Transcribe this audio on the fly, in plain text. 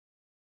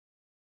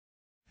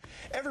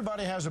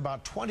Everybody has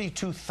about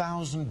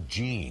 22,000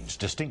 genes,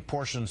 distinct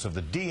portions of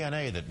the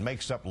DNA that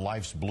makes up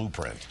life's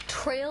blueprint.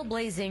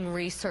 Trailblazing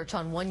research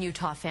on one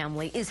Utah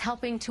family is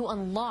helping to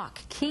unlock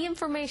key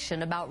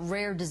information about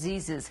rare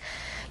diseases.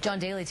 John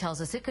Daly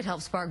tells us it could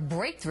help spark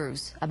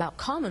breakthroughs about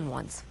common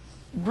ones.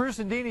 Bruce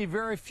and Deanie,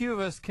 very few of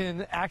us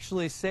can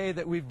actually say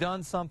that we've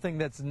done something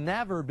that's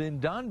never been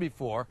done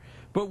before,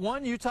 but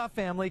one Utah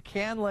family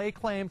can lay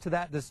claim to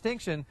that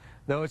distinction,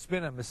 though it's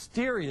been a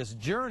mysterious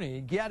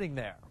journey getting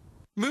there.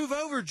 Move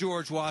over,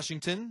 George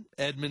Washington,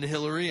 Edmund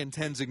Hillary and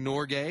Tenzing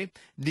Norgay,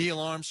 Neil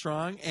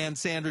Armstrong and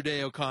Sandra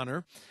Day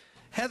O'Connor.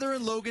 Heather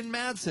and Logan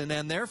Madsen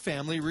and their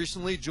family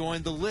recently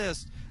joined the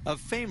list of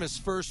famous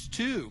first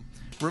two.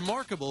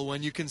 Remarkable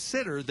when you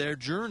consider their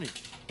journey.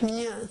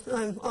 Yes,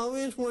 I've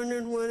always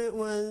wondered what it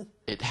was.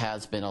 It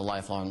has been a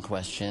lifelong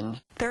question.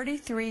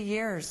 33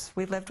 years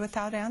we lived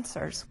without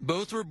answers.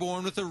 Both were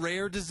born with a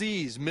rare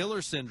disease,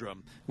 Miller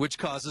syndrome, which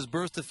causes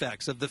birth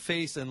defects of the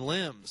face and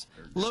limbs.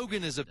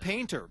 Logan is a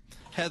painter,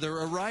 Heather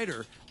a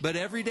writer, but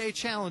everyday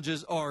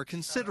challenges are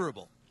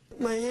considerable.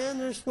 My hands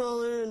are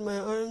smaller and my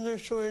arms are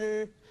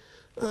shorter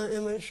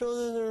and my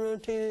shoulders are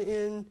rotated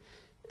in,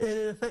 and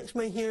it affects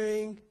my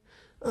hearing.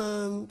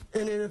 And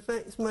it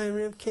affects my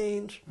rib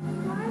cage.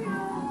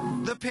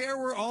 The pair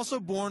were also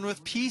born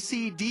with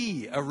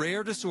PCD, a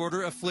rare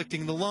disorder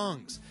afflicting the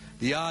lungs.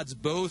 The odds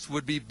both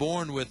would be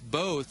born with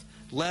both,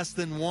 less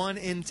than 1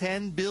 in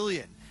 10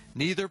 billion.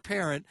 Neither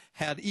parent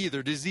had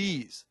either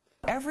disease.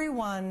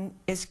 Everyone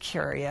is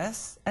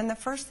curious, and the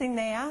first thing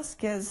they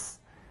ask is,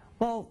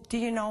 well, do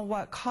you know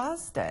what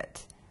caused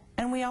it?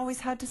 And we always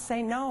had to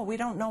say, no, we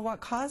don't know what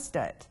caused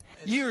it.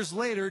 Years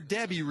later,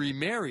 Debbie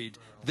remarried,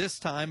 this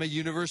time a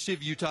University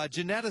of Utah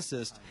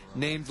geneticist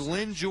named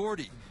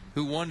Jorde,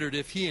 who wondered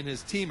if he and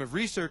his team of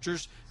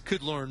researchers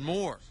could learn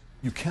more.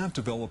 You can't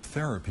develop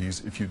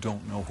therapies if you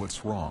don't know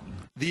what's wrong.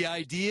 The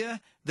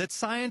idea that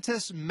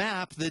scientists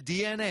map the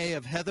DNA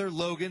of Heather,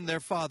 Logan,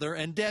 their father,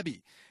 and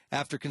Debbie.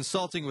 After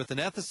consulting with an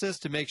ethicist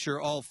to make sure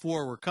all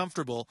four were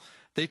comfortable,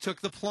 they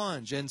took the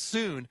plunge and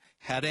soon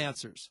had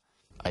answers.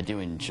 I do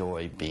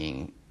enjoy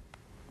being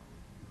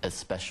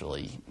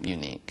especially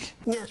unique.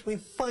 Yes, we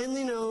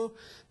finally know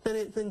that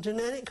it's a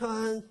genetic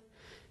cause,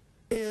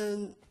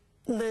 and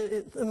that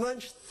it's a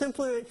much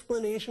simpler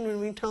explanation when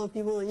we tell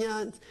people,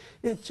 yeah,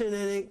 it's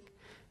genetic,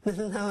 this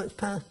is how it's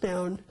passed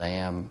down. I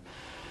am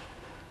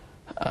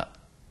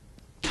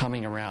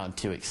coming around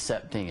to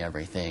accepting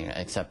everything.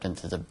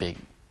 Acceptance is a big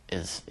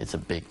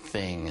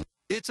thing.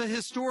 It's a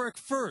historic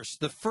first,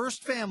 the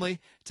first family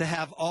to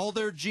have all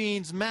their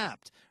genes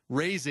mapped,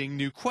 raising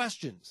new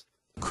questions.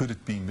 Could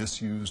it be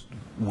misused?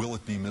 Will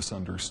it be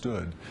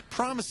misunderstood?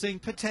 Promising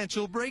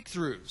potential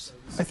breakthroughs.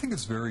 I think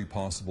it's very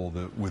possible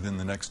that within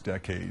the next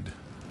decade,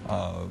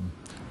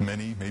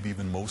 many, maybe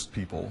even most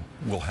people,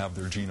 will have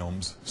their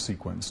genomes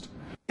sequenced.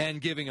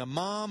 And giving a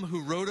mom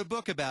who wrote a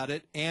book about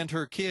it and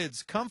her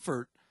kids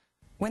comfort.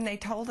 When they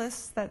told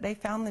us that they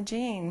found the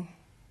gene,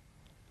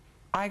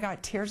 I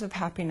got tears of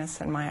happiness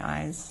in my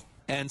eyes.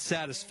 And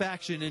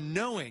satisfaction in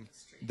knowing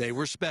they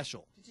were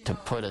special. To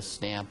put a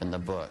stamp in the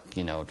book,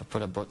 you know, to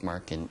put a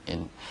bookmark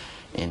in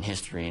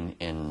history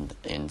and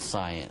in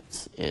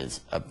science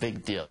is a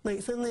big deal.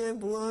 Like, suddenly I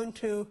belong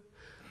to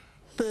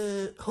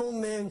the whole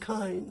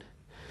mankind.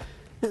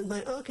 It's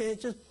like, okay,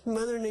 it's just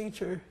Mother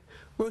Nature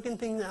working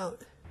things out.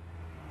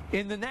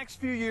 In the next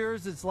few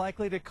years, it's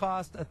likely to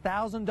cost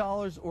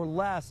 $1,000 or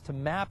less to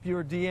map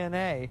your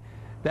DNA.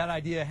 That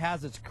idea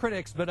has its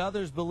critics, but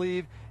others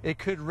believe it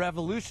could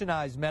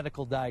revolutionize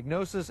medical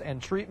diagnosis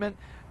and treatment.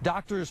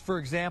 Doctors, for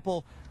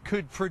example,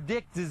 could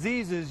predict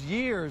diseases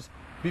years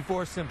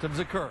before symptoms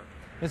occur.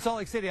 In Salt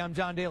Lake City, I'm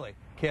John Daly,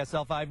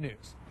 KSL 5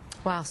 News.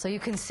 Wow, so you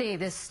can see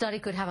this study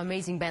could have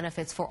amazing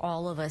benefits for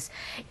all of us.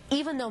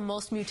 Even though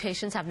most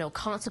mutations have no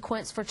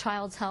consequence for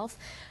child's health,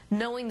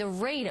 knowing the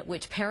rate at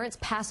which parents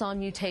pass on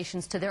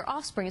mutations to their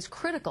offspring is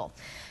critical.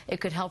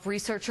 It could help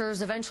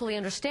researchers eventually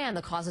understand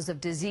the causes of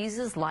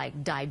diseases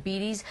like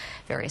diabetes,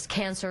 various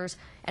cancers,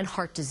 and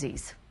heart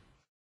disease.